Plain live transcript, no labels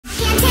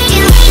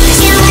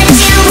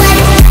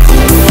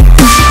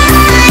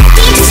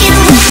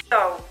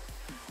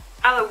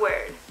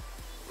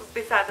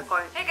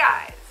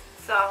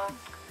So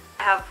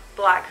I have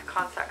black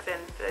contacts in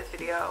for this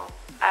video.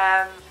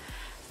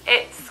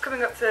 It's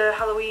coming up to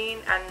Halloween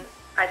and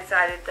I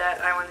decided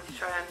that I wanted to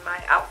try on my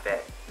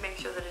outfit, make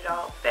sure that it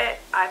all fit.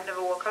 I've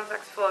never worn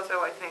contacts before, so I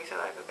wanted to make sure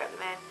that I could get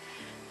them in.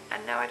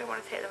 And now I don't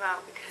want to take them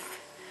out because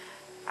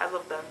I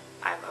love them.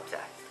 I'm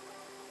obsessed.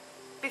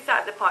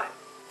 Beside the point.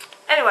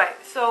 Anyway,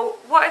 so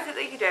what is it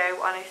that you do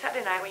on a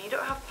Saturday night when you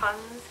don't have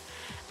plans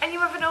and you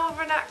have an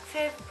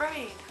overactive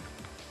brain?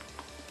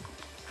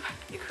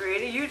 You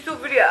create a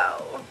YouTube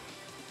video.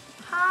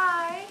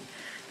 Hi.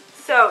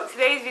 So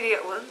today's video,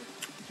 well,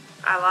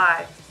 I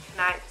lied,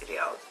 tonight's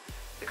video,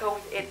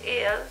 because it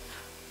is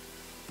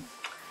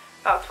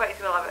about 20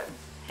 to 11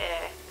 here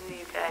in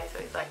the UK, so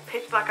it's like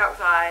pitch black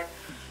outside,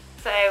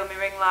 sitting with my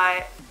ring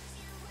light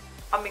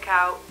on my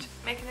couch,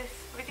 making this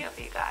video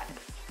for you guys.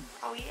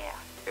 Oh yeah.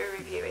 We're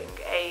reviewing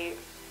a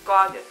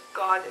gorgeous,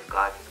 gorgeous,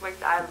 gorgeous wig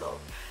that I love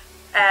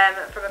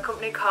from a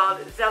company called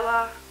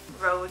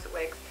ZellaRose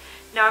Wigs.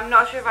 Now I'm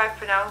not sure if I've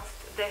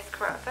pronounced this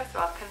correct. First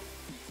of all, can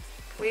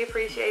we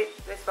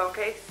appreciate this phone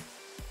case?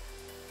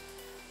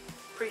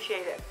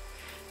 Appreciate it.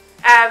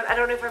 I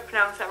don't know if I've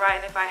pronounced that right,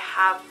 and if I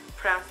have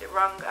pronounced it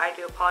wrong, I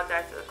do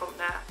apologise to the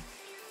company.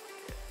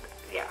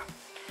 Yeah.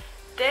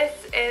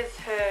 This is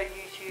her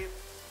YouTube.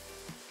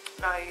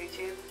 Not her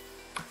YouTube.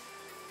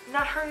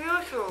 Not her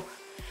YouTube.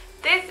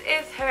 This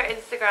is her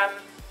Instagram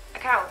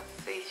account.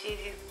 So she's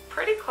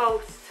pretty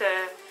close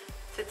to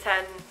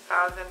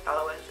 10,000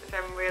 followers, which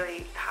I'm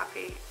really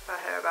happy for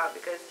her about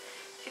because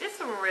she does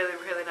some really,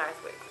 really nice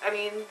wigs. I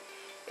mean,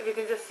 if you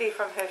can just see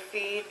from her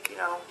feed, you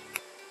know,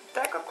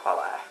 they're good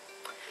quality.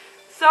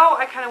 So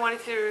I kind of wanted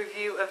to do a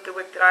review of the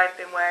wig that I've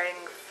been wearing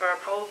for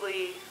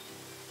probably,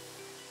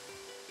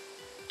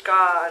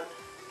 God,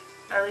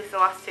 at least the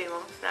last 2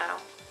 months now.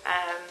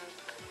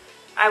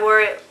 I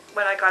wore it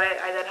when I got it,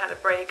 I then had a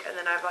break, and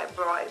then I've like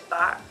brought it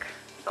back.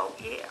 So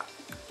yeah,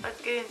 let's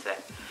get into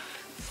it.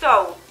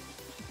 So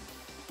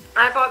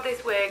I bought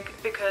this wig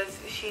because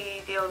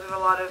she deals with a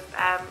lot of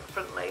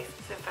front lace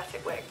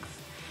synthetic wigs.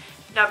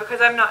 Now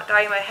because I'm not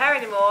dyeing my hair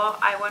anymore,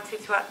 I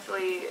wanted to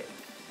actually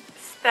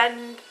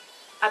spend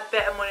a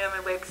bit of money on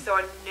my wigs so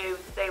I knew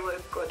that they were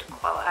good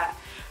quality,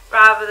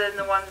 rather than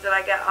the ones that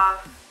I get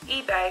off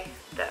eBay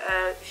that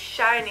are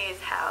shiny as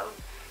hell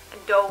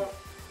and don't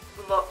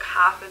look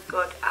half as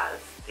good as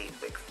these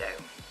wigs do.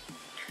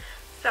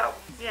 So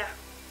yeah,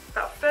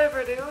 without further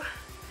ado,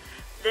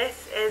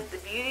 this is the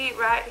beauty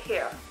right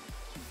here.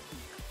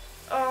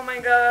 Oh my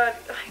god,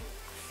 like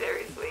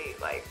seriously,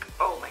 like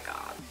oh my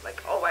god,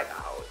 like oh my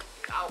god,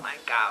 oh my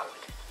god.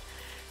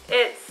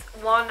 It's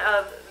one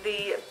of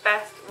the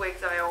best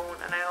wigs I own,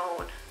 and I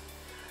own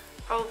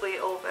probably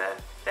over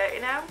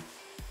 30 now.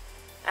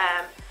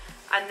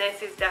 And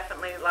this is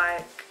definitely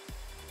like,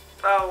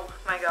 oh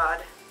my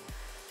god,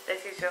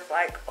 this is just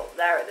like up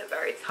there at the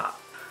very top.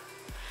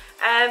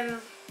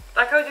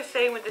 Like I was just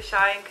saying with the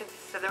shine,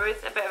 so there is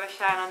a bit of a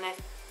shine on this,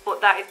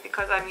 but that is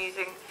because I'm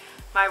using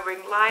my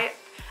ring light,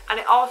 and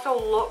it also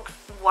looks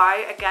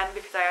white again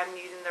because I am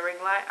using the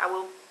ring light. I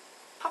will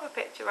pop a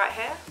picture right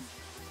here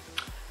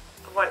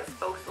of what it's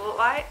supposed to look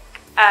like.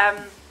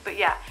 But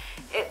yeah,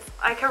 it's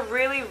like a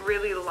really,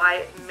 really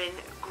light mint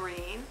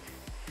green,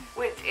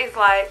 which is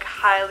like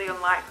highly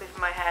unlikely for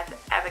my hair to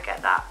ever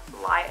get that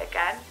light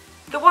again.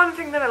 The one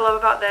thing that I love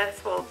about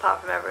this, well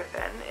apart from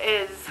everything,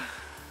 is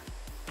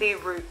the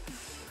roots.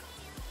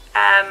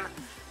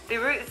 The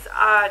roots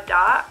are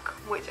dark,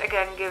 which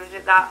again gives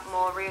it that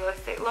more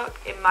realistic look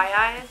in my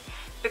eyes.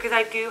 Because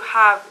I do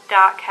have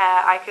dark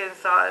hair, I can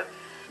sort of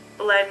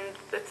blend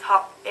the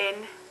top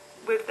in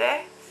with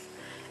this.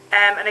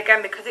 And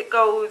again, because it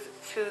goes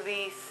to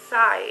the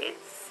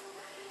sides,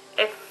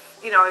 if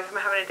you know, if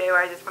I'm having a day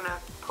where I just want to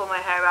pull my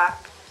hair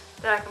back,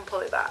 then I can pull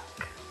it back,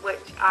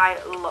 which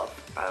I love,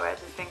 by the way. I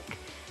just think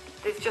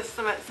there's just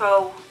something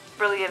so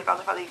brilliant about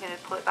the fact that you can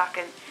just pull it back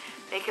and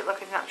make it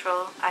look as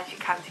natural as you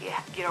can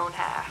to your own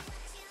hair.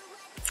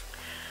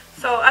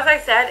 So as I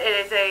said,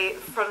 it is a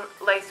front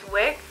lace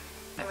wig.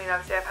 I mean,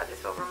 obviously I've had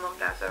this over a month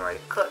now, so I already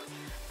clipped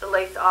the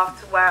lace off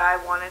to where I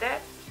wanted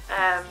it.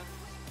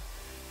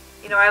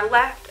 You know, I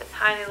left a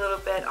tiny little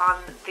bit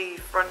on the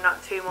front,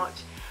 not too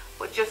much,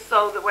 but just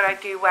so that when I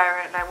do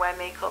wear it and I wear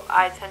makeup,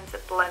 I tend to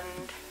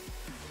blend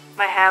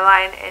my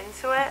hairline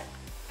into it,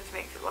 which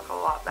makes it look a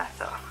lot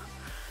better.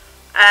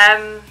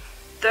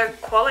 The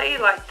quality,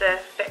 like the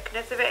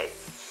thickness of it, is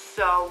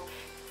so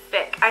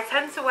thick. I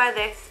tend to wear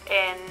this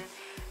in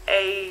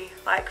a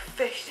like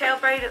fishtail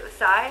braid at the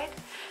side.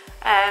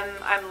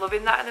 I'm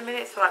loving that in a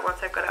minute, so like once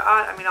I've got it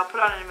on, I mean I'll put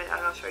it on in a minute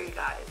and I'll show you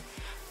guys.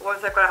 But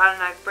once I've got it on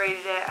and I've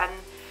braided it, and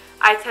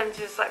I tend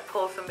to just like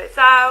pull some bits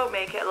out,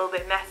 make it a little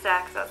bit messier,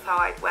 because that's how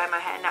I'd wear my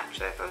hair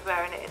naturally if I was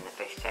wearing it in the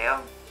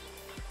fishtail.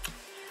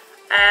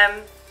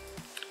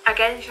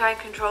 Again, shine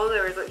control,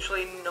 there is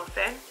literally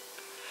nothing.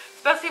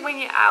 Especially when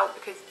you're out,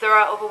 because there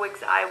are other wigs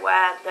that I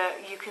wear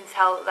that you can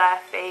tell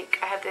that they're fake.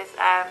 I have this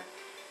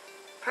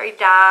pretty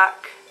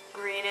dark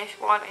greenish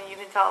one, and you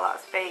can tell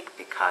that's fake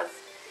because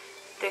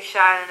they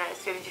shine on it as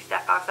soon as you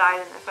step outside,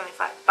 and this one it's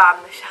like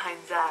bam, the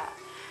shine's there.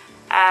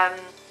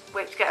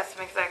 which gets to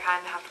me because I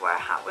kind of have to wear a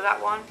hat with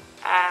that one.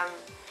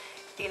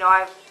 You know,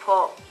 I've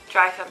put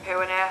dry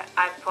shampoo in it,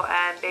 I've put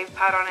baby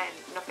powder on it,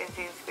 and nothing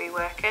seems to be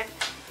working.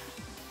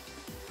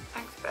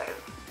 Thanks, Boo.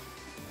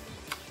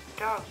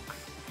 Dogs.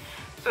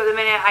 So at the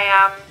minute I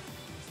am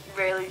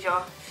really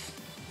just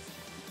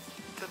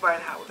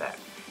wearing a hat with it,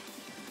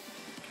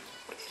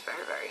 which is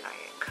very, very annoying.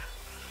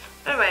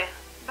 Anyway,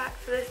 back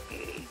to this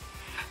beauty.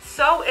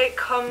 So it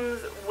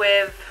comes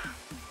with,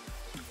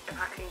 if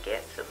I can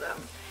get to them,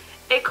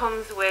 it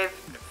comes with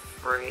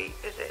free,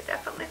 is it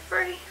definitely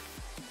free?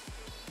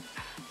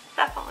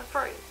 Definitely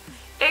free.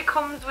 It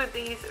comes with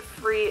these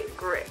free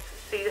grips.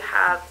 So you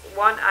have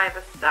one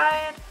either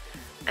side,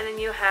 and then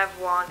you have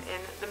one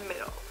in the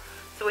middle.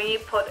 So when you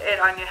put it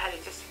on your head,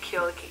 it just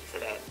securely keeps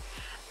it in.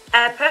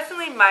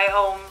 Personally, my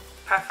own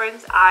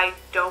preference, I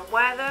don't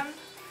wear them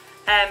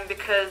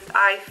because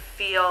I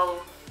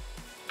feel,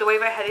 the way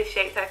my head is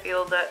shaped, I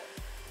feel that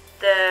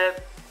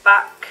the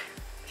back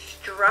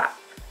strap,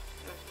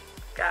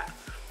 get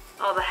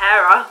all the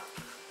hair off,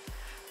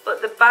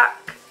 but the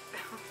back,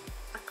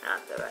 I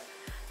can't do it.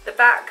 The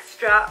back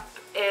strap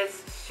is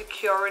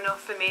secure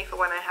enough for me for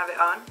when I have it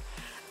on.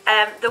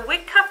 The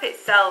wig cap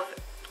itself,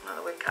 not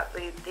the wig cap,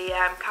 the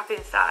cap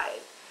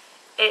inside,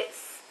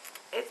 it's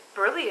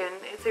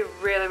brilliant. It's a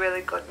really,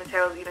 really good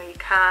material. You know, you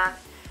can't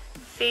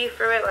see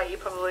through it like you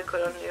probably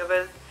could on the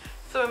others.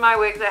 Some of my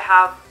wigs I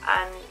have,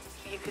 and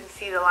you can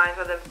see the lines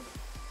where they've,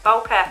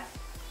 okay,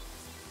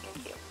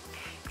 thank you.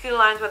 You can see the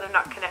lines where they've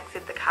not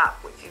connected the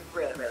cap, which is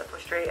really, really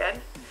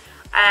frustrating.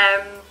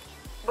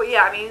 But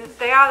yeah, I mean,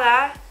 they are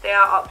there. They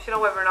are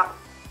optional whether or not,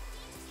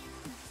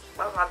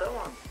 well, I don't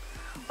want,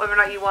 whether or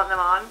not you want them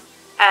on.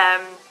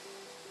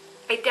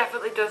 It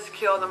definitely does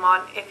secure them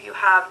on if you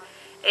have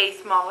a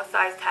smaller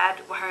sized head,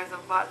 whereas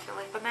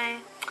unfortunately for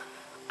me,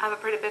 I have a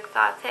pretty big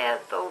sized head,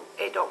 so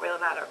it don't really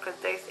matter because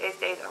it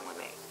stays on with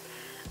me.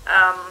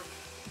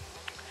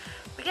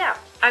 But yeah,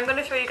 I'm going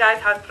to show you guys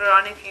how to put it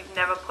on if you've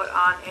never put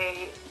on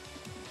a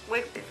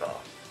wig before.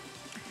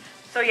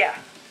 So yeah,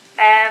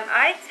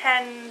 I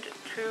tend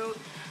to,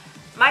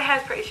 my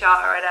hair's pretty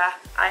short already.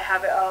 I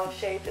have it all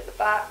shaved at the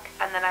back,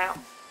 and then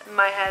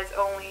my hair's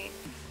only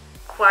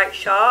quite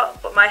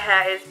short, but my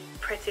hair is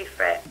pretty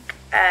thick.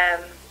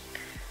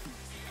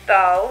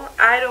 So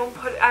I don't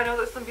put, I know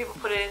that some people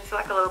put it into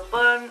like a little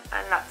bun,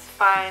 and that's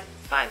fine.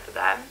 It's fine for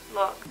them.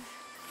 Look,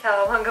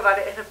 tell how long I've had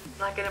it in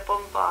a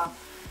bun for,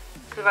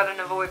 because I've had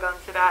another wig on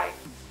today.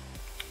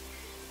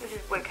 This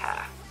is wig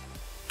hair.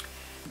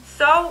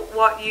 So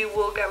what you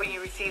will get when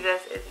you receive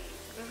this is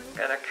you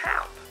get a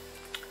cap,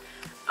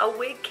 a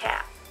wig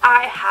cap.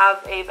 I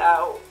have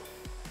about,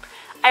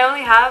 I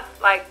only have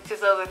like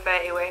just over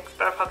 30 wigs,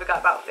 but I've probably got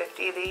about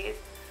 50 of these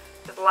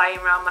just lying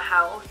around my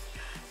house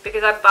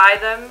because I buy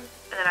them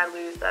and then I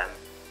lose them.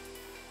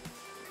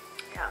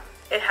 Yeah,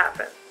 it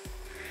happens.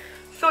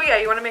 So yeah,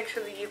 you want to make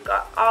sure that you've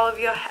got all of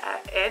your hair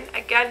in.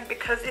 Again,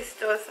 because this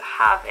does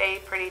have a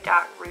pretty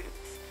dark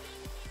roots,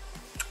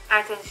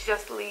 I tend to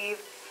just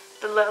leave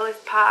the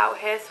littlest part out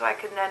here so I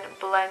can then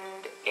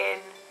blend in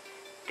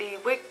the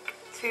wig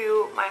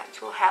to my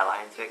actual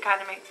hairline, so it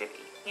kind of makes it,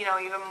 you know,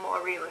 even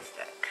more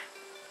realistic.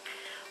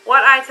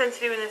 What I tend to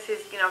do in this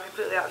is, you know,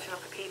 completely optional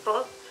for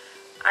people.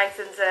 I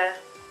tend to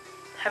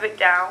have it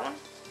down.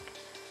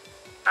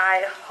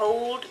 I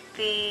hold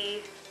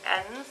the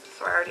ends,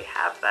 so I already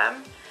have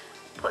them.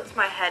 Put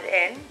my head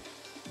in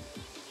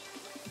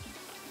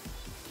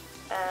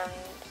and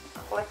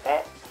clip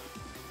it.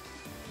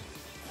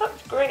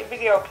 Such great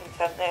video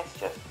content, this,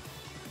 just,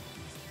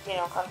 you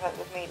know, content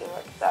with me doing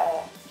like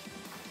that.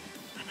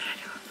 And then I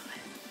do a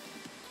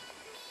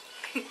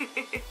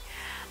flip.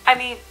 I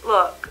mean,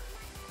 look,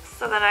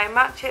 so then I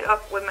match it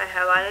up with my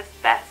hairline as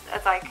best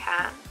as I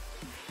can.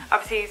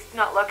 Obviously it's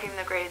not looking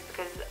the greatest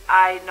because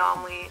I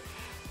normally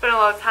spend a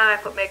lot of time,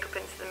 I put makeup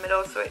into the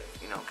middle, so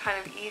it's, you know, kind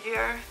of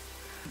easier.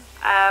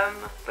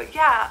 But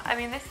yeah, I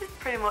mean, this is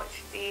pretty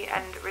much the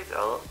end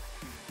result.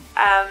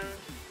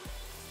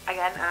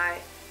 Again,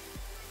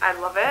 I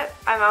love it.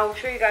 I'll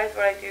show you guys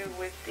what I do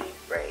with the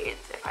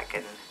braids if I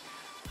can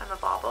find the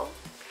bobble.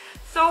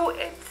 So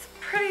it's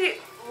pretty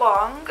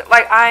long.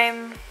 Like I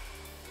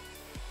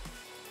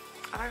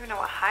don't even know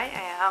what height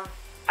I am.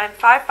 I'm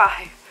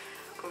 5'5".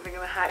 I'm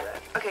thinking my height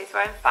then. Okay, so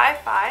I'm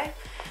 5'5",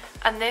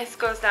 and this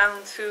goes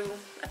down to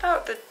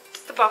about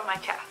just above my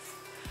chest.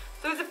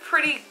 So it's a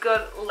pretty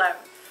good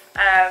length.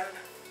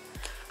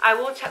 I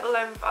will check the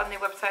length on the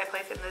website,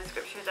 place it in the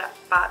description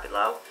bar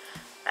below.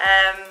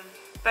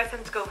 But I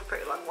tend to go for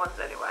pretty long ones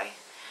anyway.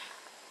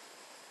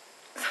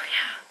 So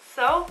yeah,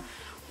 so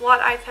what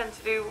I tend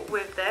to do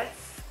with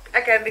this,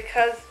 again,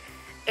 because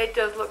it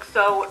does look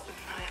so,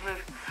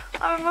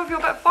 let me move you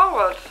a bit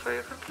forward so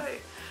you can see.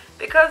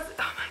 Because,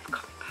 oh my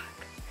god,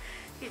 back.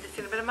 You just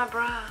seen a bit of my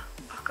bra.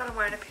 Oh god, I'm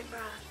wearing a pink bra.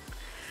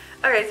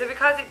 Okay, so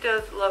because it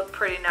does look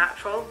pretty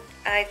natural,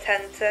 I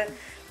tend to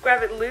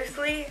grab it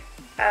loosely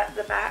at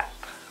the back.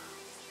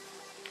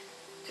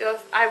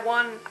 Just, I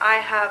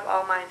have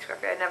all mine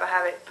scruffy. I never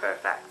have it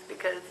perfect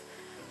because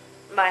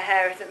my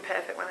hair isn't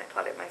perfect when I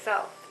plait it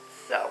myself.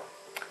 So,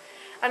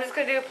 I'm just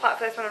going to do a plait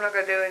for this one. I'm not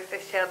going to do a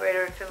fishtail braid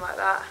or anything like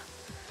that.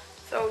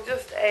 So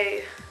just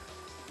a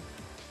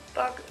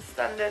bog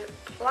standard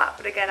plait,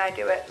 but again I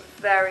do it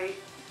very,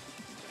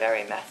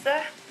 very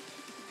messy.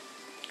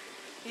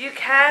 You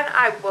can,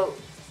 I wouldn't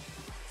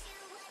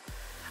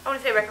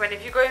say recommend,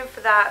 if you're going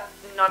for that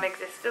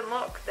non-existent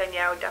look, then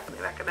yeah, I would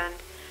definitely recommend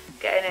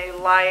getting a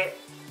light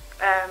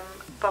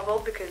bubble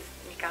because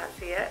you can't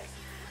see it.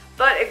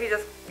 But if you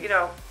just, you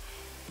know,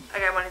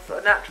 again when it's a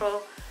little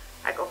natural,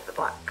 I go for the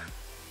black.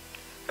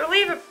 So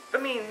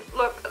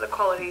look at the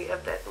quality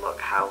of this, look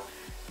how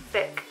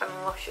thick and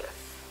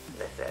luscious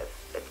this is,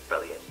 it's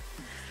brilliant.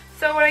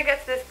 So when I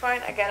get to this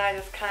point, again I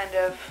just kind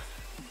of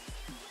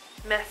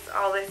mess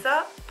all this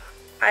up.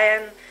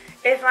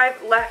 If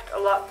I've left a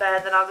lot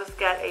there, then I'll just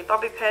get a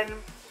bobby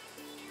pin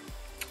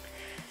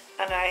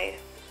and I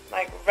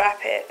like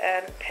wrap it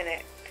and pin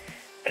it.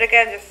 But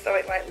again, just so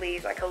it like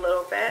leaves like a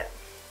little bit.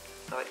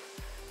 So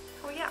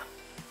yeah.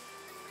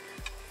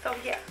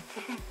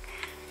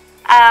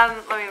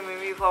 Let me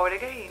move forward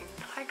again.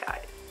 Hi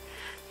guys.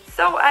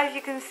 So as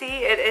you can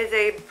see, it is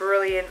a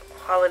brilliant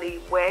quality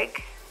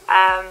wig.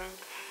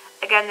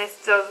 Again, this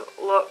does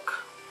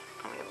look,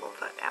 let me move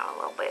that down a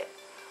little bit.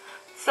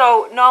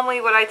 So normally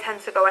what I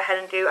tend to go ahead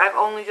and do, I've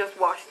only just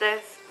washed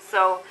this,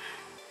 so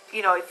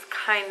you know it's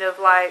kind of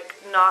like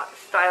not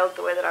styled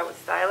the way that I would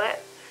style it.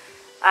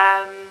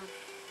 And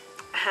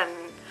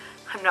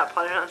I'm not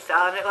planning on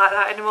styling it like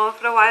that anymore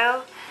for a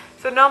while.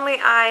 So normally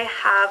I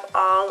have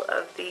all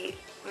of the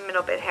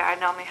middle bit here, I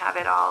normally have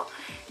it all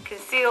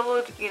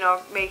concealed, you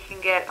know,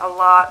 making it a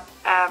lot,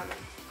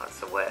 what's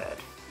the word?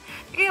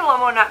 Making it a lot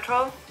more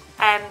natural,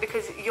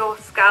 because your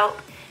scalp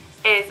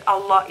is a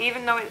lot,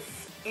 even though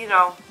it's, you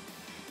know,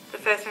 the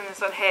first thing the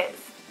sun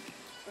hits,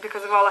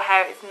 because of all the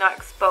hair, it's not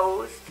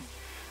exposed.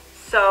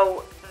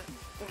 So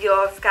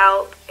your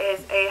scalp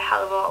is a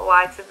hell of a lot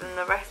whiter than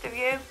the rest of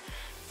you.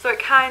 So it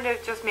kind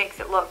of just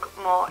makes it look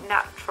more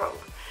natural.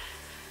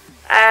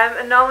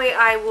 And normally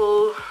I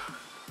will,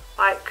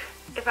 like,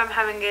 if I'm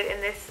having it in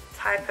this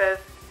type of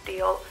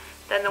deal,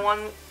 then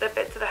the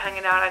bits that are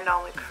hanging out, I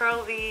normally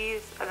curl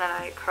these, and then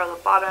I curl the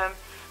bottom,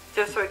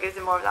 just so it gives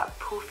it more of that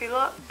poofy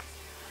look.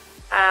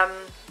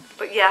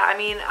 But yeah, I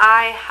mean,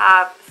 I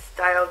have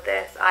styled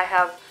this, I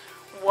have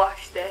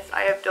washed this,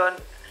 I have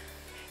done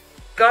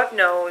God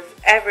knows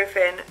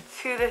everything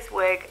to this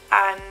wig,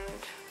 and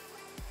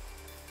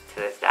to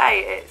this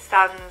day it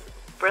stands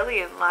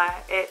brilliant.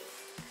 Like, it's,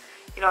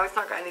 you know, it's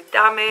not got any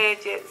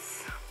damage,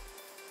 it's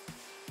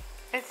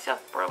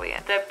just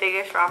brilliant. The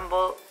biggest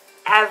ramble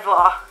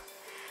ever.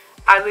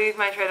 I lose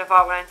my train of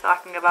thought when I'm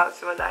talking about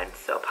something that I'm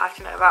so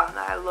passionate about and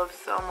that I love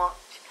so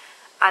much,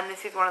 and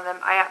this is one of them.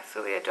 I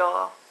absolutely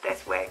adore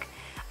this wig.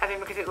 I think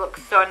because it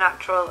looks so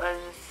natural and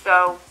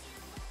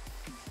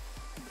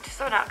just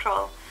so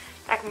natural.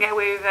 I can get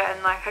away with it,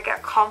 and like I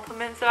get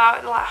compliments about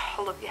it, like,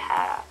 oh, I love your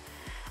hair,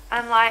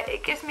 and like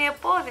it gives me a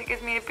buzz, it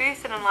gives me a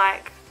boost, and I'm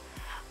like,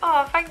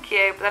 oh, thank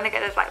you. But then I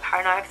get this like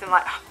paranoia because I'm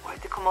like, oh, I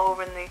want to come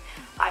over and they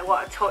like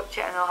want to touch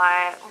it, and they're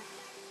like,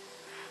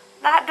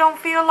 that don't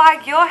feel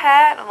like your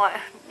hair, and I'm like,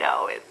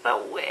 no, it's a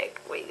wig,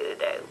 what are you gonna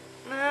do?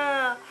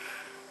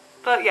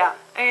 But yeah,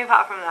 I mean,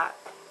 apart from that,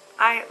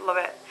 I love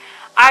it.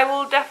 I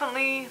will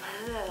definitely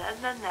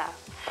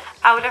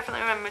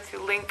remember to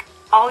link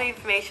all the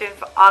information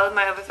for all of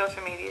my other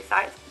social media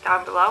sites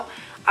down below.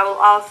 I will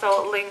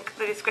also link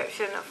the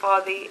description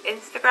for the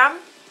Instagram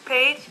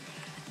page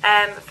for,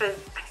 I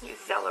think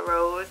it's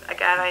ZellaRose.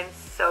 Again, I'm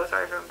so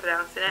sorry if I'm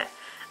pronouncing it.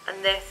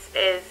 And this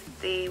is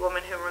the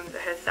woman who runs it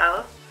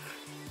herself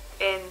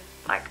in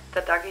like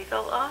the doggy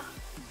filter.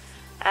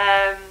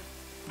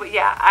 But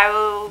yeah, I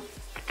will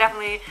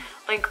definitely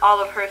link all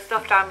of her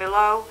stuff down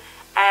below.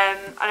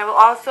 And I will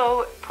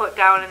also put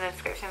down in the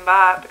description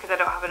bar, because I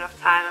don't have enough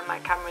time and my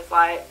camera's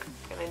like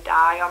gonna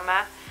die on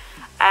me.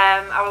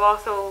 I will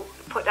also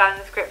put down in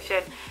the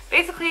description,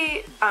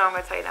 basically, I'm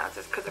gonna tell you now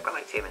just because I've got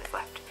like 2 minutes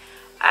left.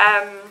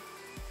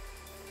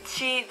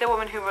 The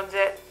woman who runs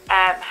it,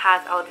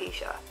 has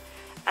alopecia,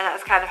 and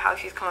that's kind of how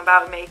she's come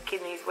about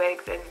making these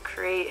wigs and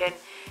creating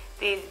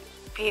these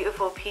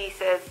beautiful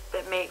pieces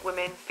that make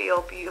women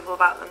feel beautiful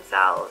about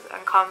themselves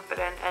and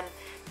confident and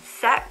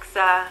sexy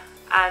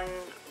and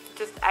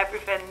just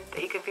everything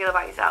that you can feel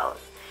about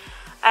yourselves.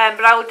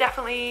 But I will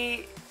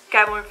definitely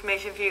get more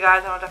information for you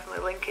guys, and I'll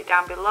definitely link it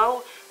down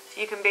below,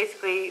 so you can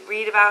basically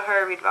read about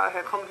her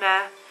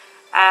company,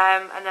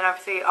 and then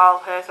obviously all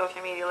her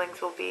social media links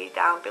will be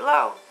down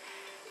below.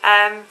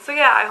 So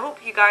yeah, I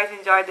hope you guys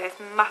enjoyed this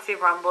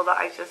massive ramble that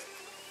I just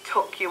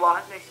took you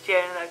on, this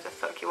journey that I just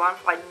took you on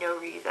for like no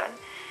reason.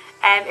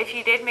 If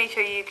you did, make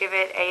sure you give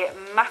it a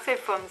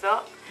massive thumbs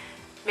up,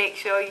 make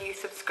sure you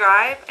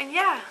subscribe, and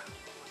yeah,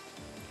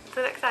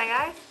 until next time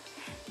guys,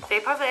 stay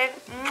positive.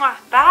 Mwah,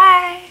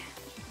 bye.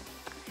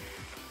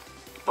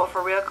 But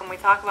for real, can we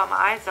talk about my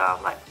eyes though?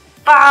 Like,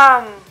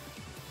 BAM!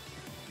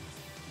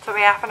 Took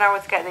me half an hour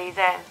to get these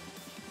in.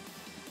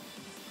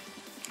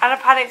 And I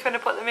panicked when I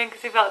put them in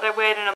because I felt they're weird, and